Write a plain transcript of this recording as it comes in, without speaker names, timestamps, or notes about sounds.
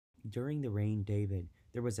During the reign David,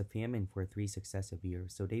 there was a famine for 3 successive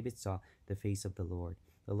years. So David saw the face of the Lord.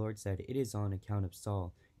 The Lord said, "It is on account of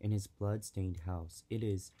Saul and his blood-stained house. It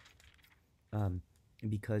is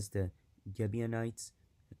because the Gibeonites,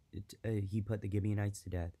 he put the Gibeonites to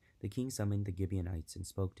death." The king summoned the Gibeonites and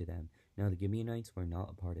spoke to them. Now the Gibeonites were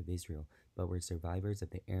not a part of Israel, but were survivors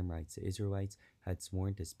of the Amorites. The Israelites had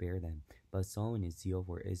sworn to spare them, but Saul in his zeal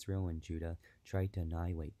for Israel and Judah tried to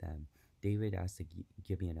annihilate them. David asked the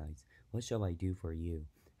Gibeonites, "What shall I do for you?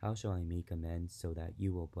 How shall I make amends so that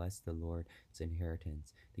you will bless the Lord's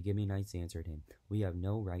inheritance?" The Gibeonites answered him, "We have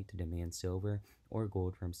no right to demand silver or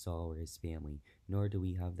gold from Saul or his family, nor do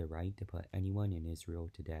we have the right to put anyone in Israel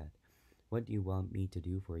to death." "What do you want me to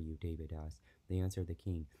do for you?" David asked. They answered the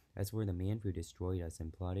king, "As for the man who destroyed us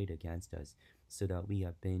and plotted against us, so that we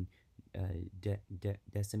have been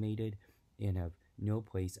decimated and have no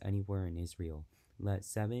place anywhere in Israel, let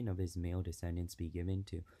 7 of his male descendants be given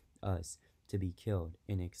to us to be killed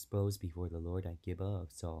and exposed before the Lord at Gibeah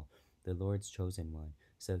of Saul, the Lord's chosen one."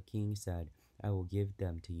 So the king said, "I will give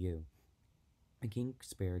them to you." The king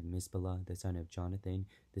spared Mizpah, the son of Jonathan,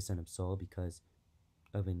 the son of Saul, because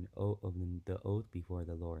of the oath before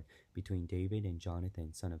the Lord between David and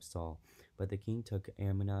Jonathan, son of Saul. But the king took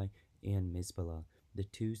Ammoni and Mizpah, the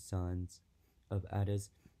 2 sons of Adah's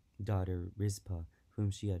daughter Rizpah,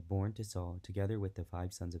 whom she had borne to Saul, together with the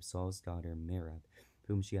 5 sons of Saul's daughter Merab,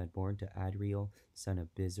 whom she had borne to Adriel, son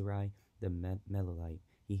of Bizerai, the Melolite.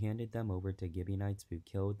 He handed them over to Gibeonites, who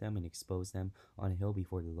killed them and exposed them on a hill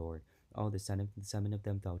before the Lord. All the 7 of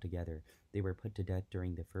them fell together. They were put to death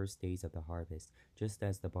during the first days of the harvest, just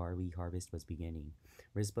as the barley harvest was beginning.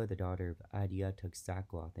 Rizpah, the daughter of Adiah, took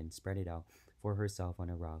sackcloth and spread it out for herself on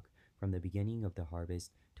a rock. From the beginning of the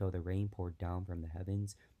harvest till the rain poured down from the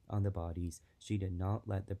heavens on the bodies, she did not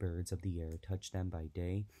let the birds of the air touch them by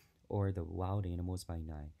day, or the wild animals by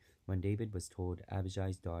night. When David was told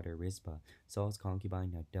Abishai's daughter Rizpah, Saul's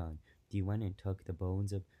concubine, had done, he went and took the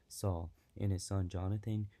bones of Saul and his son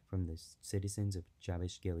Jonathan from the citizens of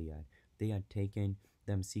Jabesh Gilead. They had taken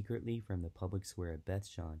them secretly from the public square at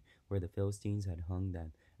Bethshan, where the Philistines had hung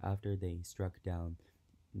them after they struck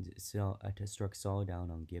Saul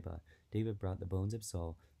down on Gibeah. David brought the bones of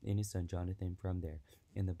Saul and his son Jonathan from there,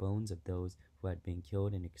 and the bones of those who had been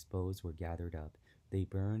killed and exposed were gathered up. They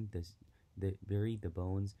buried the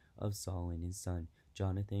bones of Saul and his son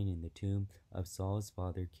Jonathan in the tomb of Saul's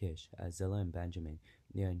father Kish at Zillah and Benjamin,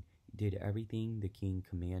 and did everything the king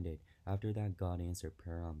commanded. After that, God answered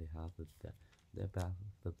prayer on behalf of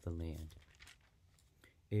the land.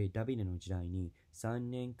 ダビデの時代に3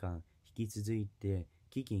年間引き続いて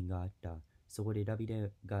飢饉があった。そこでダビ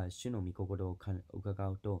デが主の御心を伺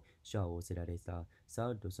うと、主は仰せられた。サ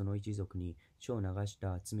ウルとその一族に血を流し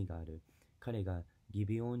た罪がある。彼がギ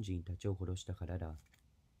ビオン人たちを殺したからだ。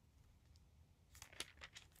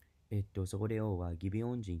そこで王はギビ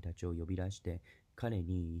オン人たちを呼び出して彼ら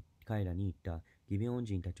に言った。ギビオン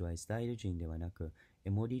人たちはイスラエル人ではなくエ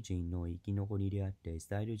モリ人の生き残りであって、イス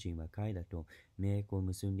ラエル人は彼らと盟約を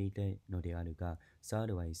結んでいたのであるが、サウ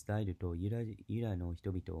ルはイスラエルとユダの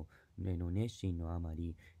人々への熱心のあま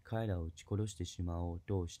り、彼らを撃ち殺してしまおう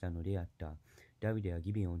としたのであった。ダビデは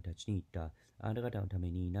ギビオンたちに言った。あなた方のため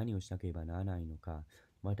に何をしなければならないのか。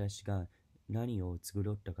私が何を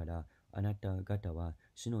償ったから、あなた方は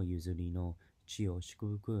主の譲りの地を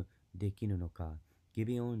祝福できるのか。ギ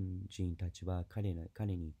ビオン人たちは彼に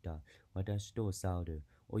言った。私とサウル、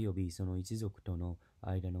およびその一族との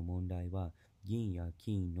間の問題は、銀や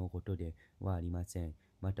金のことではありません。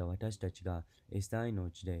また私たちがエスラエルの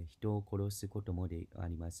地で人を殺すこともであ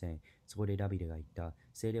りません。そこでダビデが言った。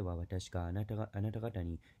せれば私があなた方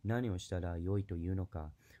に何をしたらよいというの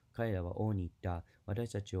か。彼らは王に言った。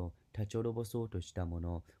私たちを立ち滅ぼそうとした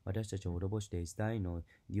者、私たちを滅ぼしてイスラエルの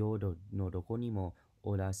領土のどこにも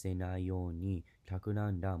おらせないように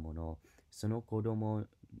企んだ者、その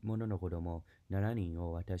者の子供7人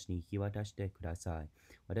を私に引き渡してください。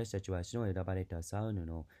私たちは主の選ばれたサウル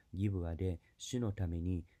のギブアで主のため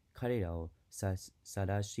に彼らを晒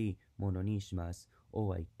し者にします。王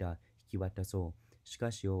は言った。引き渡そう。し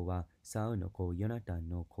かし王はサウルの子ヨナタン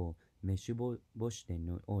の子メシュボシテ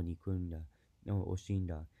の王に惜しん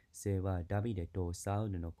だ。聖はダビデとサウ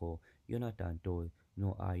ルの子ヨナタンと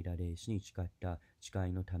の間で死に誓った誓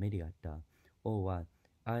いのためであった。王は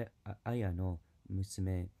アヤの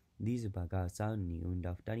娘リズバがサウルに産ん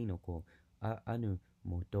だ2人の子アル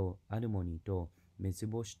モニとメズ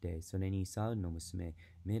ボシテ、それにサウルの娘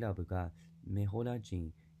メラブがメホラ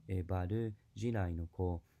人バルジライの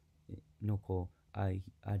子ア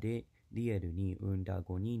デリエルに産んだ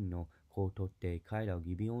5人の子を取って彼らを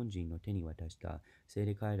ギビオン人の手に渡した。それ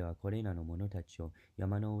で彼らはこれらの者たちを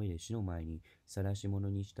山の上で主の前に晒し者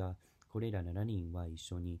にした。これら7人は一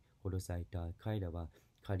緒に殺された。彼らは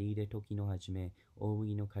借り入れ時の始め、大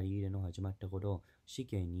麦の借り入れの始まった頃、死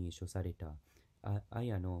刑に処された。ア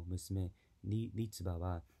ヤの娘、リツバ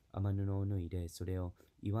は雨布を脱いで、それを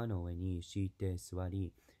岩の上に敷いて座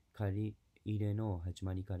り、借り入れの始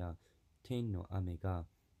まりから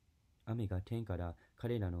雨が天から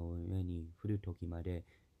彼らの上に降る時まで、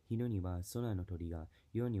昼には空の鳥が、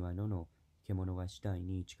夜には野の獣が死体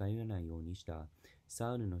に近寄らないようにした。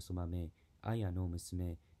サウルのそばめ、アヤの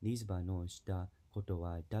娘、リズバのしたこと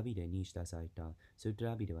はダビデに知らされた。すると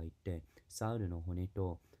ダビデは言って、サウルの骨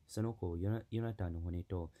と、その子ヨナタンの骨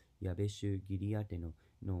と、ヤベシュ・ギリアテ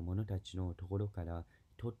の者たちのところから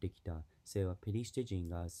取ってきた。それはペリシテ人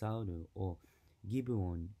がサウルをギブ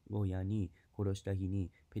オンを矢に殺した日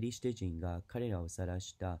に、ペリシテ人が彼らを晒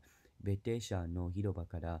したベテシャンの広場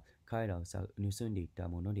から彼らを盗んでいった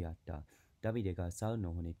ものであった。ダビデがサウル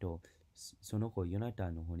の骨とその子ヨナタ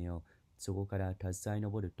ンの骨をそこから携え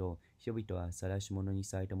上ると、人々は晒し者に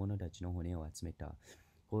された者たちの骨を集めた。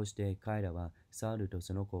こうして彼らはサウルと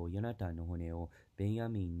その子ヨナタンの骨をベンヤ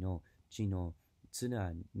ミンの地のツ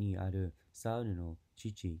ナにあるサウルの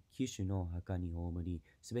父キシュの墓に葬り、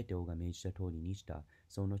すべて王が命じた通りにした。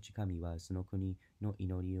その後神はその国の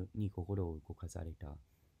祈りに心を動かされた。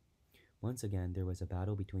Once again, there was a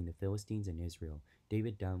battle between the Philistines and Israel.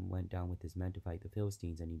 David went down with his men to fight the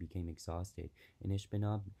Philistines, and he became exhausted. And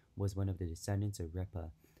Ishbosheth was one of the descendants of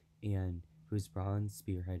Repa, and whose bronze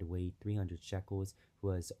spearhead weighed 300 shekels, who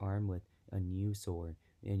was armed with a new sword.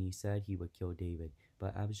 And he said he would kill David.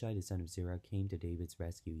 But Abishai the son of Zerah came to David's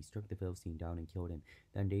rescue. He struck the Philistine down and killed him.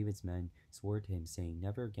 Then David's men swore to him, saying,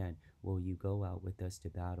 "Never again will you go out with us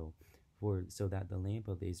to battle, so that the lamp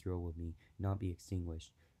of Israel will not be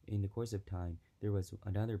extinguished." In the course of time, there was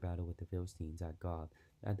another battle with the Philistines at Gob.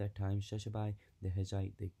 At that time, Sheshabai the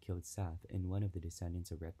Hezite killed Saph and one of the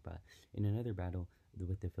descendants of Rechbah. In another battle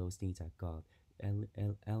with the Philistines at Gob,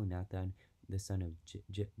 Elnathan the son of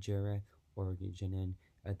Jerah or Jenan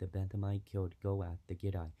at the Bethamite killed Goath the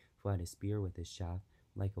Gittite, who had a spear with a shaft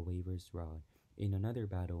like a waver's rod. In another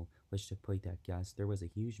battle which took place at Gath, there was a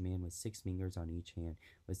huge man with 6 fingers on each hand,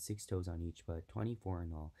 with 6 toes on each foot, 24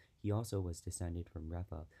 in all. He also was descended from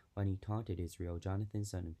Repha. When he taunted Israel, Jonathan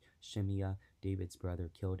son of Shemiah, David's brother,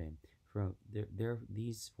 killed him. From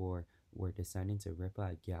these 4 were descendants of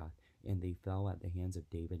Repha at Gath, and they fell at the hands of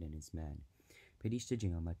David and his men. ペリシテ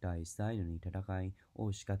人はまたイスラエルに戦い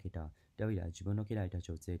を仕掛けた。ダビデは自分の家来たち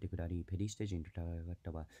を連れて下り、ペリシテ人と戦っ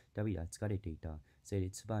たは、ダビデは疲れていた。それ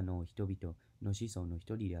でツバの人々の子孫の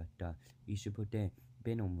一人であったイシュプテ・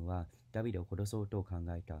ベノムはダビデを殺そうと考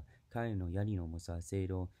えた。彼の槍の重さ、正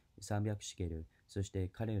路300シケル、そして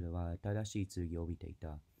彼らは新しい剣を帯びてい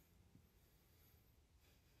た。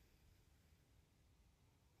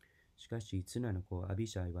しかし、ツナの子アビ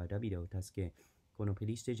シャイはダビデを助け、このペ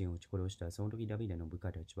リシテ人を撃ち殺した。その時ダビデの部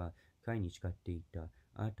下たちは彼に誓っていった。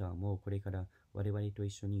あなたはもうこれから我々と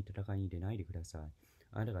一緒に戦いに出ないでください。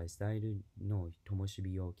あなたがイスラエルの灯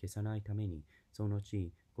火を消さないために、その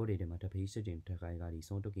後、ゴレでまたペリシテ人の戦いがあり、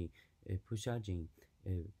その時、プシャ人、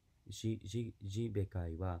ジベカ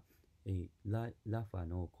イは、ラファ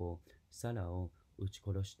の子、サフを撃ち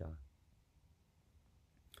殺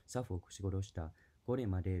した。ゴレ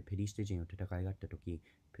までペリシテ人の戦いがあった時、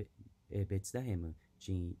ベツダヘム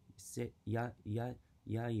人ヤ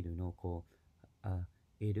イルの子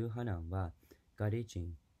エルハナンはガレ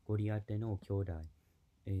人ゴリアテの兄弟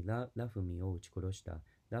ラフミを撃ち殺した。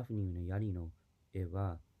ラフミの槍の絵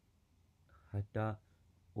は旗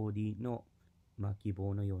折りの巻き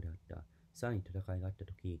棒のようであった。さらに戦いがあった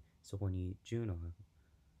時、そこに10の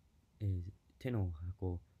手の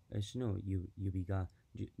箱、足の指が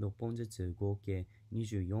6本ずつ合計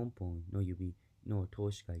24本の指の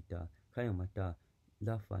投手がいた。彼はまた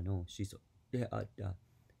ラファの子孫であった。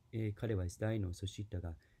彼はイスラエルの祖師だ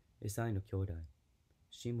が、エサイの兄弟、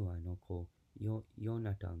シムアの子、ヨ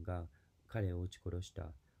ナタンが彼を撃ち殺し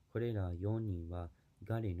た。これら4人は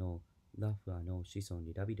ガレのラファの子孫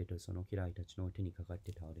でダビデとその家来たちの手にかかっ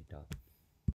て倒れた。